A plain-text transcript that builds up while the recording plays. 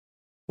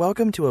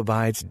Welcome to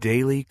Abide's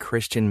Daily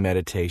Christian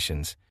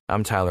Meditations.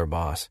 I'm Tyler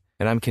Boss,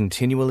 and I'm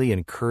continually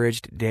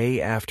encouraged day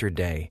after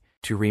day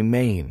to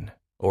remain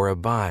or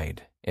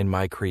abide in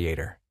my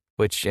Creator,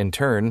 which in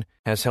turn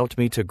has helped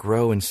me to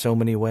grow in so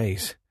many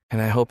ways.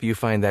 And I hope you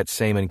find that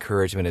same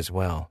encouragement as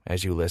well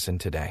as you listen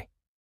today.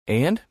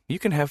 And you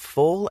can have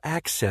full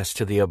access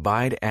to the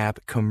Abide app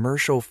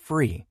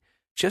commercial-free.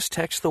 Just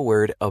text the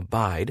word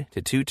ABIDE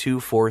to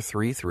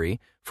 22433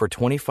 for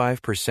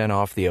 25%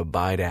 off the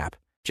Abide app.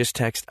 Just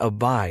text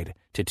ABIDE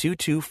to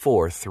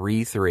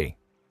 22433.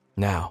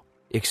 Now,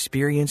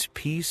 experience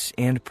peace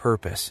and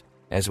purpose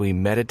as we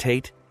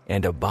meditate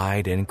and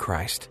abide in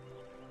Christ.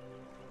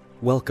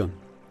 Welcome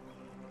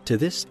to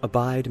this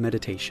Abide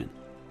Meditation.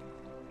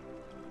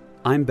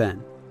 I'm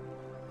Ben.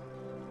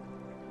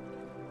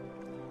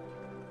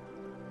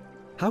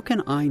 How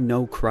can I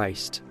know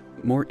Christ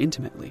more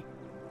intimately?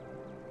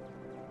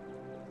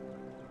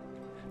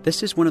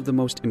 This is one of the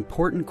most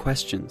important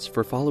questions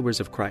for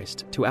followers of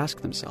Christ to ask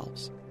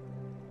themselves.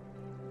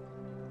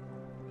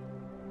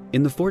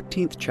 In the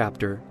 14th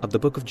chapter of the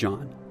book of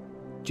John,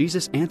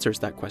 Jesus answers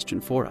that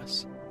question for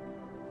us.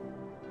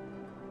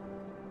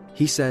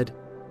 He said,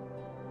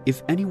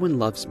 "If anyone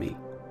loves me,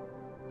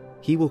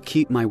 he will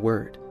keep my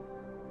word,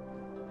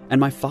 and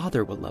my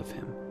Father will love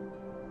him,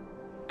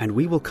 and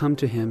we will come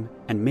to him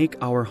and make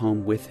our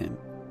home with him."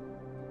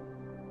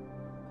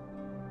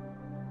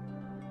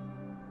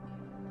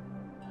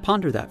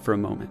 Ponder that for a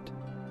moment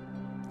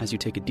as you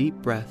take a deep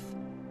breath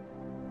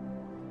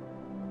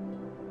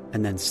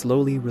and then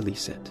slowly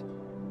release it.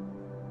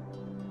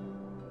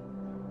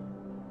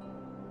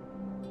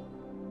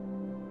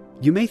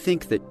 You may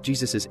think that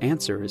Jesus'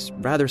 answer is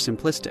rather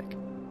simplistic,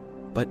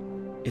 but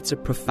it's a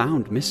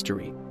profound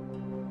mystery.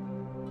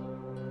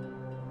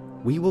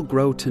 We will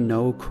grow to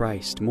know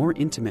Christ more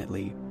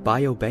intimately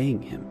by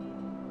obeying him.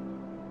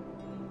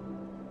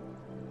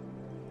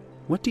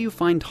 What do you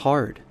find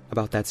hard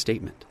about that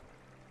statement?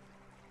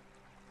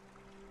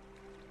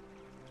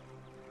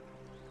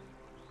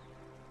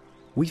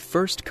 We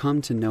first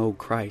come to know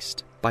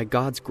Christ by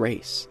God's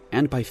grace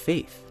and by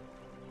faith.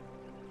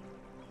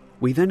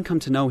 We then come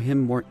to know him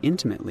more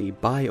intimately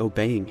by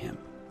obeying him.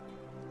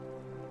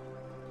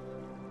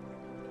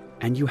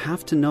 And you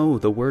have to know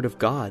the Word of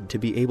God to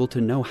be able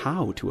to know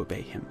how to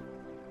obey him.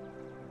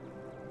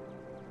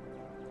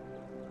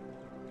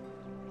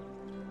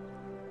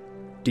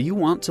 Do you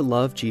want to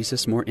love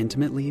Jesus more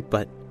intimately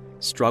but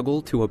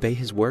struggle to obey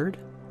his word?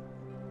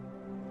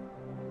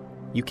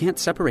 You can't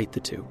separate the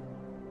two.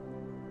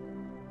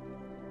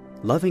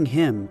 Loving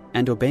him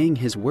and obeying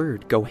his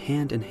word go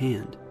hand in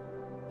hand.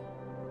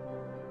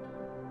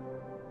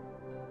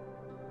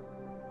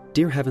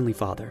 Dear Heavenly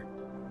Father,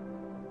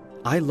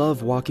 I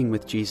love walking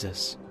with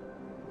Jesus,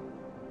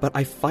 but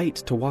I fight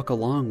to walk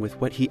along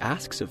with what he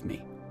asks of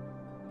me.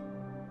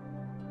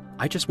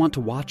 I just want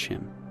to watch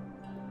him.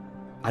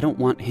 I don't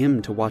want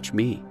him to watch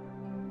me.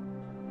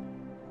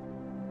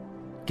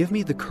 Give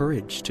me the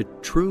courage to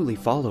truly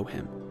follow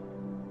him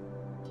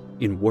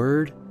in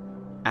word,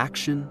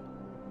 action,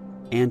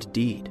 and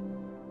deed.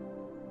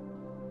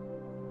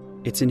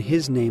 It's in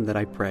his name that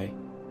I pray.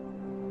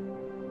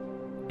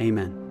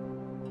 Amen.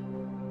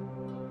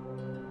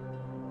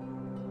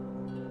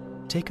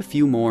 Take a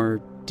few more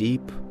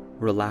deep,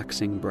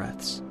 relaxing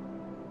breaths.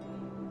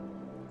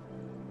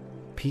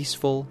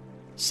 Peaceful,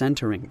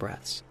 centering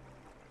breaths.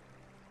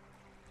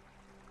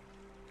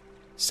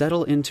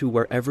 Settle into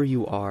wherever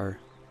you are,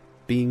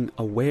 being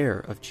aware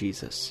of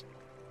Jesus,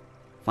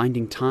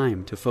 finding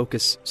time to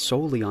focus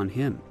solely on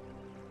him,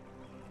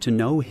 to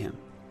know him.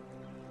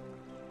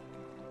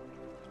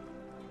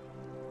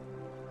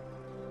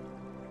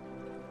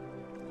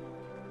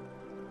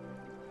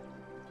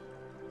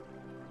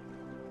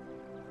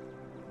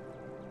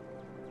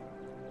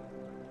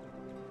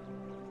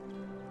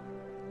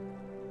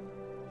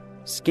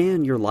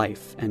 Scan your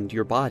life and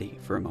your body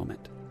for a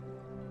moment.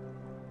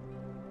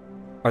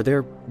 Are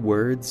there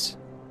words,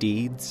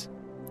 deeds,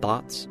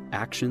 thoughts,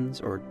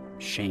 actions, or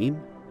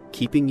shame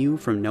keeping you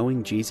from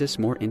knowing Jesus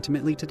more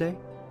intimately today?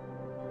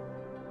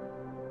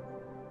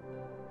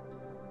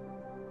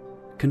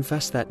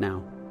 Confess that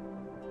now.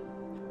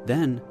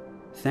 Then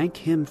thank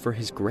him for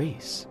his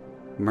grace,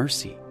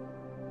 mercy,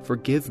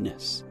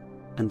 forgiveness,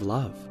 and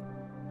love.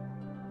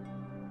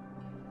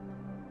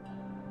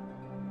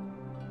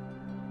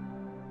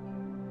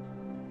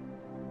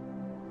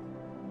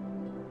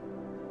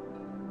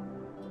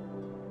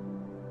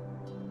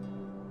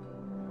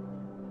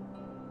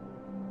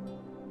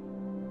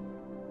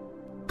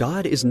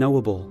 God is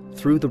knowable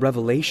through the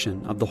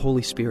revelation of the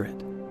Holy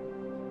Spirit.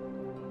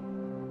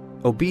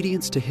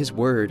 Obedience to his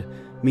word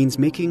means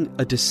making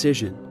a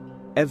decision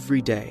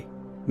every day,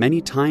 many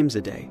times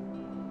a day,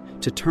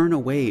 to turn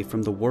away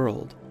from the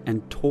world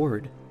and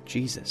toward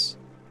Jesus.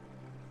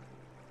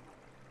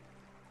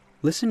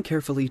 Listen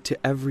carefully to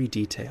every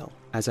detail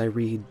as I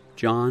read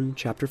John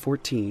chapter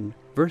 14,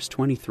 verse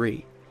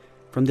 23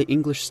 from the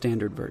English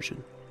Standard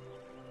Version.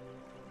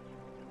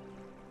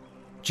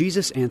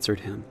 Jesus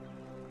answered him,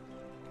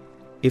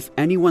 "If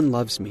anyone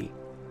loves me,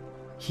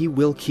 he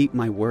will keep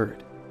my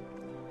word,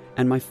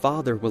 and my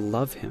Father will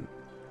love him,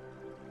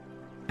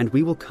 and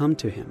we will come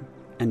to him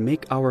and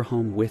make our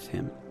home with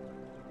him.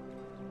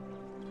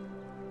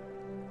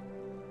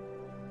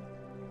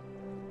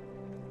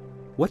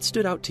 What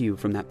stood out to you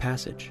from that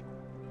passage?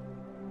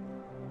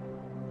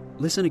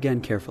 Listen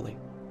again carefully.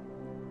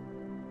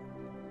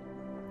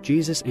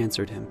 Jesus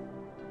answered him,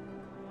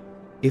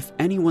 "If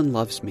anyone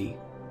loves me,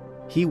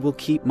 he will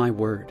keep my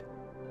word,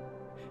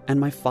 and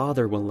my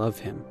Father will love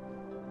him,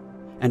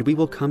 and we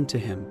will come to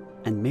him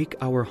and make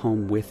our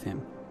home with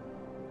him."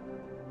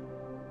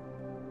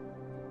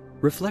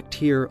 Reflect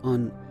here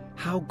on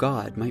how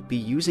God might be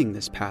using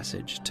this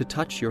passage to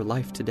touch your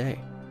life today.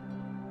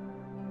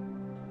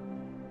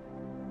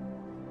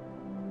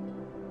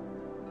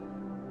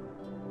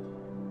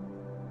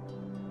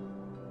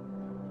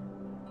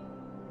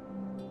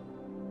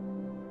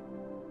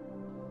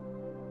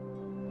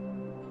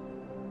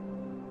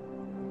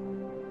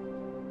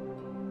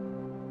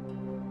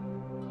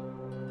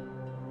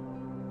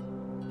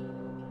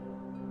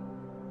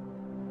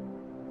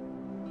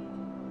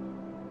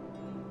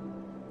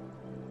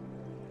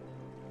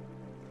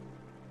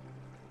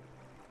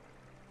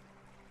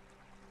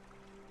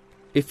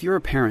 If you're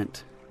a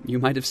parent, you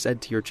might have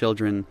said to your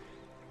children,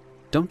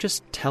 "Don't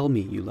just tell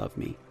me you love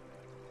me.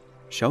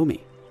 Show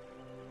me."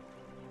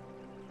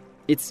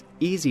 It's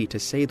easy to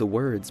say the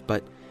words,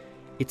 but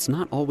it's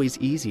not always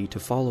easy to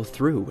follow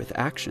through with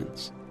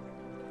actions.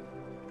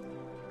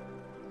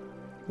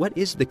 What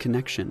is the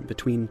connection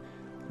between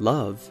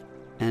love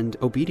and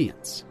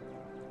obedience?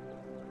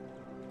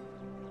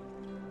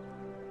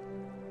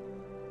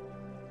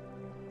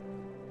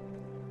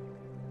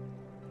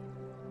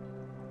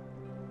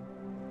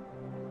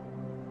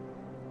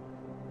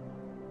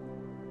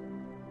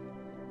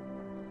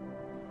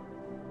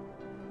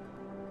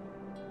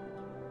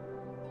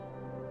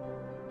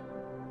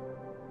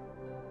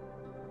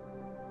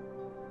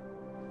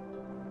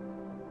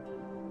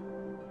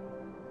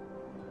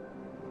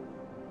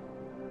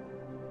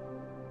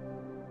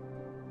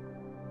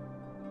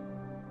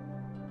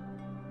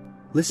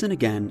 Listen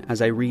again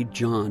as I read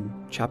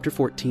John chapter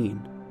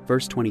 14,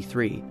 verse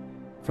 23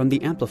 from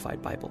the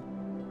Amplified Bible.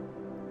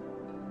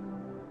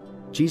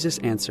 Jesus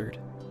answered,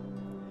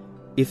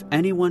 "If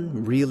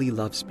anyone really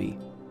loves me,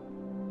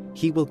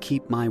 he will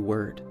keep my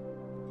word,"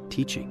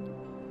 teaching.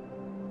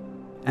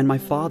 "And my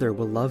Father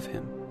will love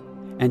him,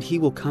 and he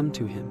will come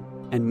to him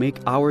and make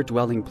our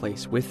dwelling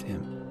place with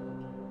him."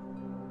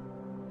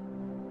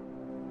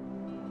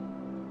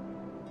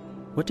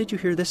 What did you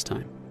hear this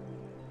time?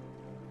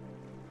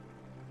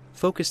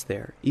 Focus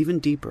there even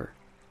deeper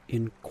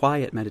in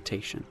quiet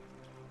meditation.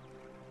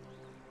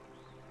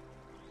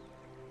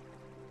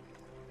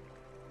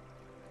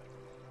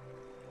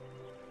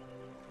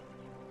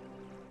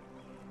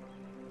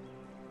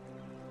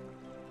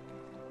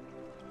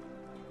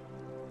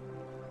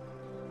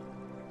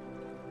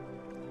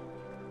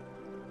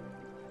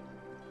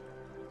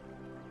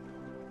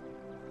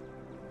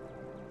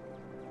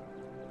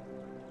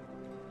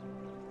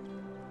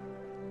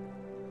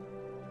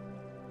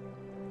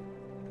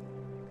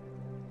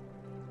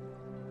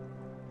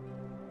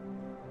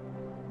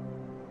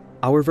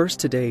 Our verse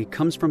today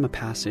comes from a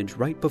passage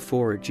right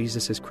before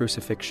Jesus'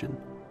 crucifixion,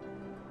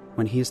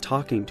 when he is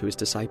talking to his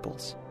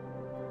disciples.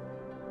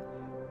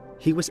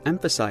 He was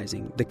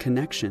emphasizing the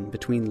connection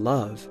between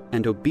love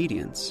and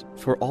obedience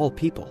for all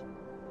people.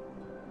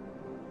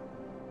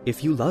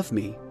 "If you love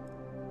me,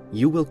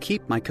 you will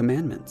keep my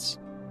commandments."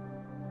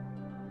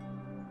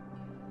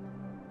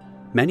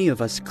 Many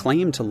of us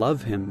claim to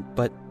love him,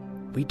 but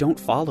we don't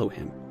follow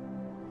him.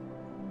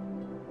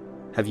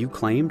 Have you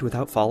claimed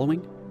without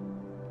following?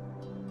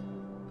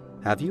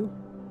 Have you?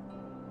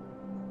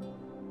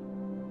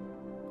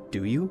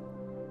 Do you?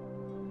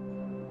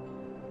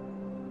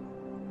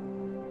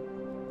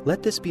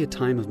 Let this be a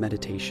time of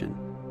meditation,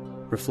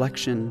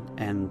 reflection,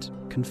 and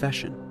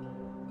confession.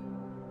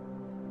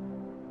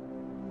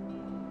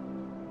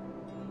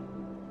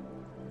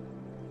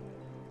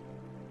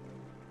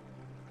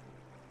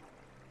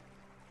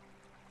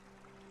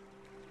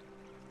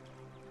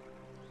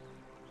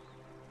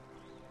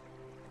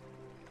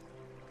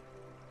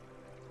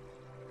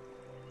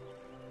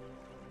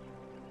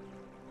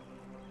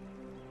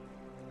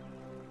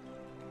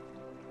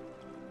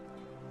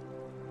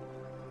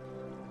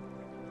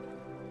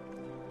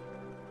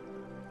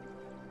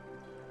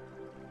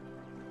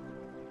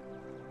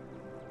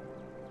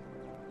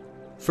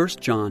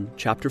 First John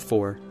chapter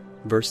 4,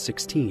 verse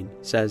 16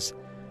 says,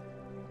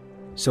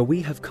 "So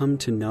we have come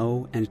to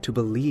know and to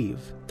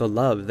believe the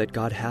love that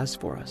God has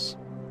for us.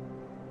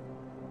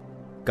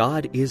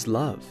 God is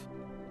love,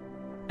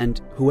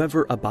 and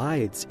whoever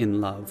abides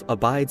in love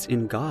abides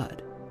in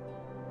God,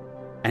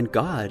 and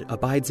God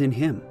abides in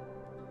him."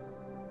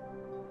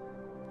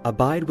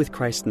 Abide with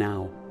Christ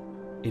now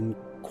in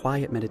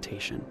quiet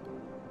meditation.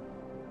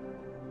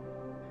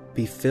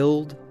 Be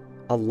filled,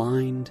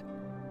 aligned,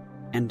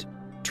 and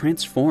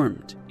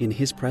transformed in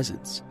his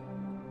presence.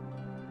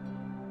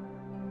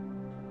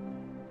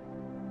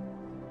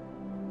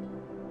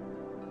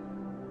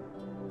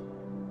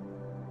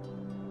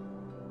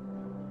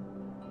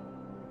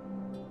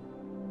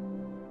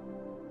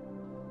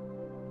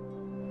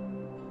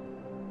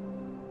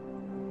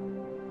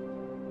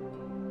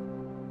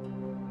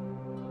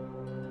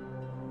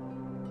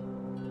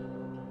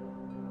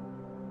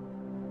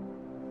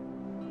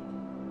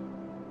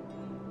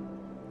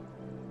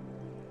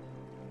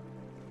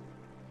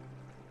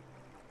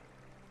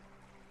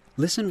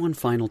 Listen one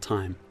final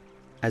time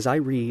as I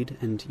read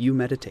and you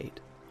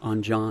meditate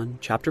on John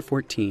chapter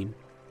 14,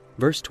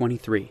 verse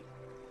 23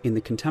 in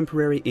the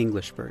Contemporary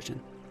English Version.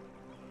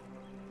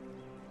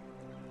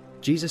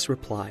 Jesus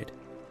replied,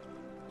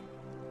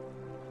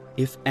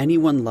 "If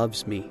anyone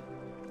loves me,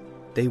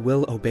 they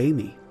will obey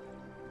me.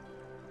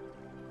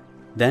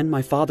 Then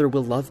my Father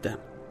will love them,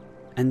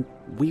 and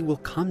we will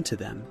come to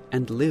them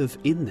and live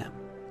in them."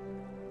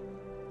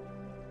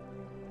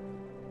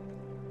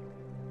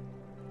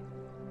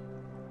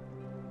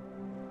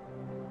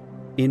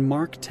 In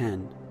Mark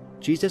 10,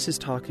 Jesus is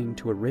talking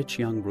to a rich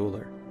young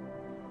ruler.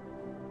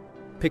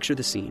 Picture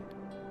the scene.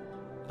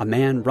 A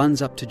man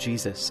runs up to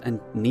Jesus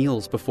and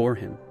kneels before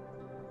him.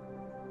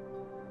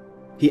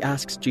 He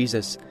asks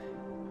Jesus,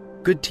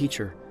 "Good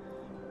teacher,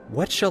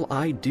 what shall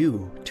I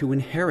do to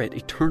inherit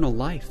eternal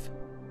life?"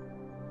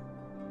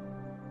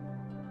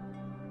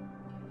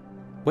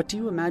 What do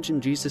you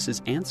imagine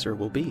Jesus' answer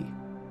will be?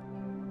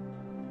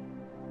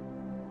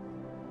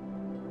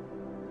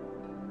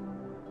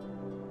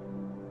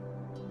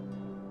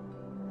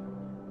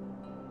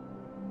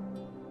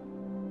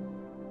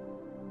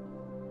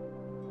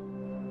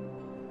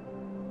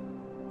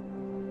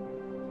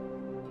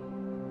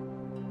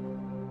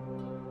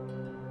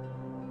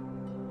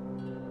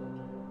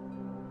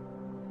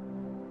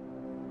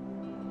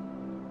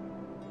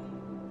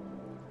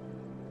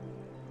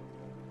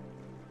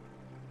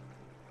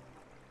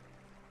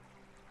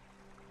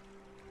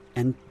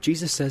 And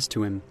Jesus says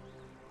to him,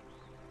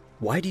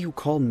 "Why do you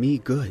call me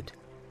good?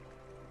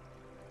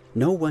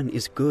 No one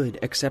is good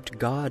except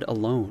God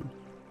alone.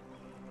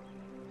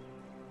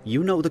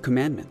 You know the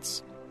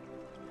commandments.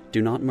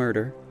 Do not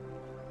murder.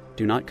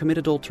 Do not commit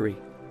adultery.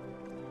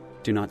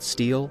 Do not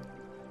steal.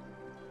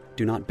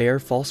 Do not bear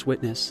false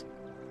witness.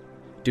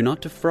 Do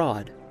not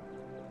defraud.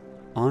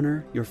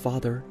 Honor your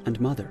father and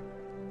mother."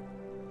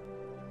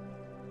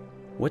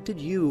 What did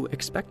you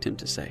expect him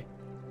to say?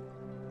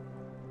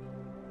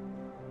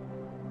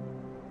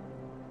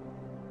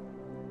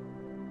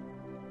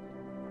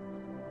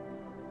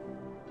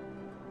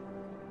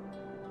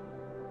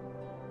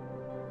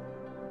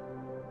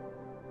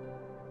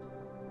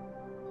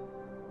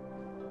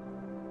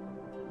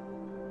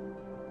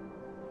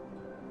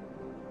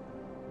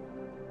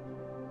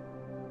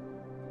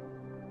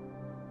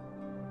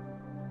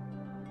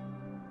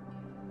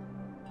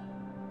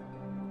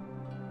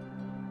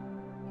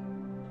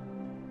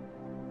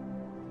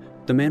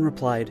 The man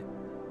replied,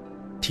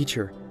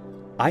 "Teacher,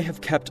 I have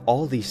kept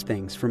all these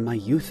things from my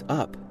youth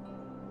up."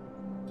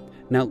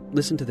 Now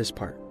listen to this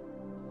part.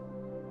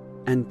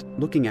 And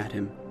looking at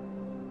him,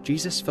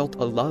 Jesus felt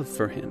a love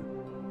for him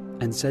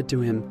and said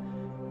to him,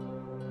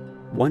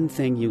 "One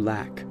thing you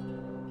lack.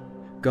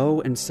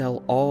 Go and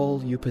sell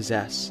all you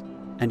possess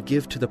and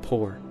give to the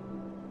poor,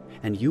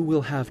 and you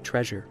will have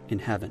treasure in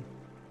heaven.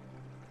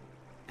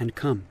 And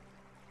come,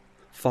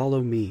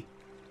 follow me."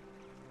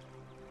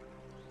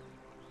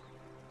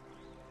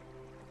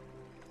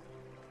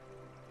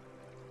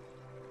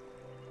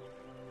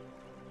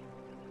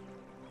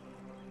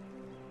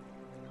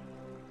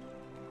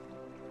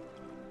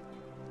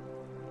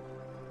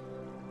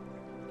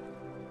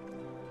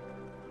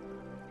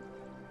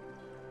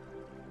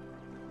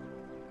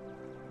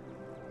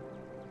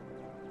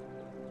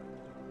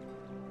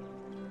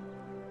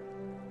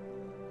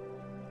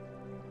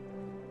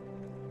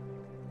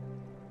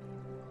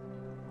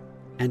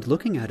 And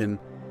looking at him,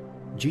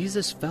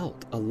 Jesus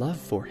felt a love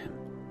for him.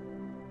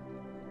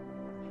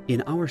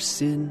 In our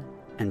sin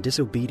and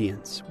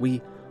disobedience,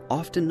 we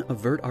often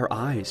avert our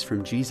eyes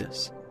from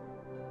Jesus,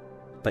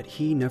 but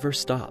he never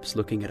stops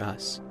looking at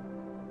us,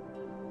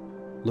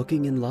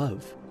 looking in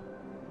love.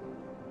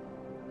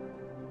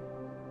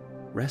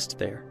 Rest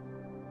there.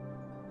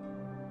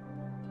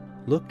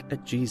 Look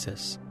at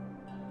Jesus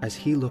as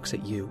he looks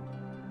at you.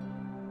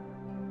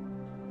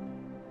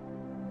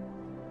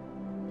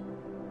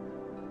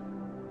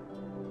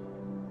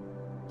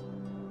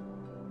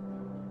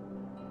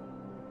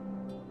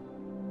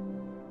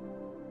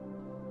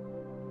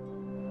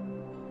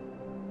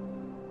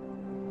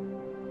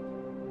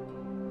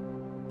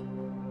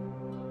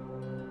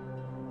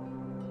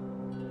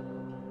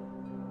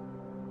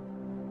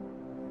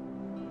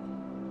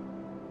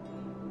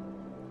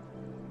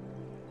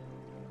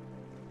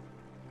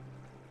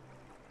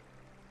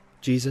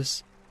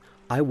 Jesus,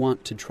 I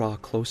want to draw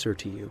closer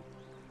to you.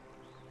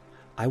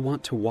 I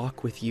want to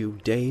walk with you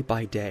day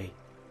by day,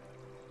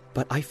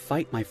 but I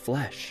fight my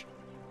flesh.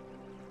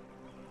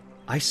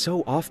 I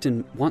so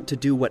often want to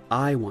do what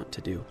I want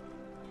to do,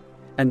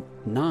 and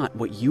not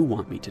what you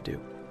want me to do.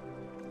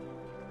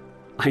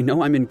 I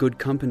know I'm in good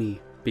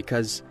company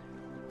because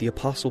the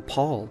Apostle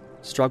Paul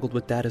struggled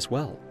with that as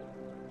well.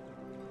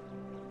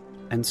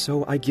 And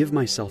so I give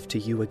myself to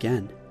you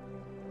again.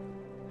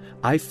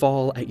 I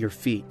fall at your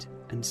feet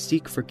and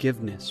seek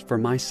forgiveness for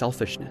my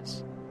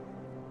selfishness.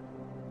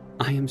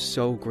 I am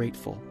so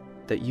grateful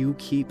that you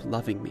keep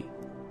loving me,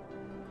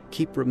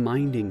 keep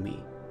reminding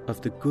me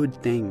of the good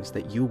things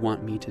that you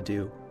want me to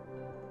do.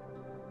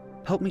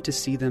 Help me to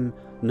see them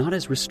not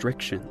as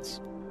restrictions,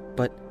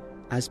 but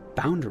as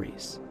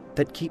boundaries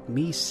that keep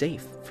me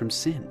safe from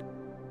sin.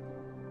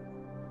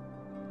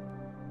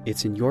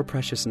 It's in your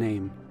precious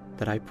name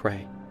that I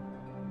pray.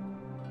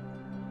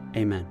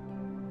 Amen.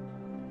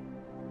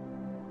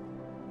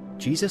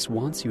 Jesus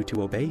wants you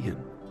to obey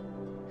him,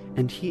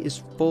 and he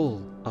is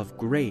full of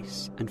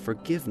grace and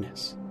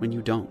forgiveness when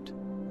you don't.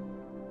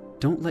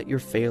 Don't let your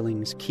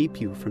failings keep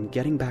you from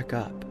getting back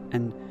up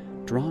and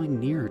drawing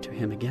nearer to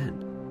him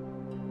again.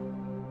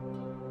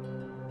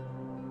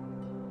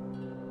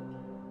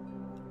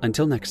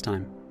 Until next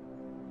time,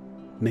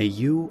 may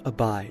you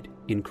abide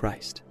in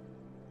Christ.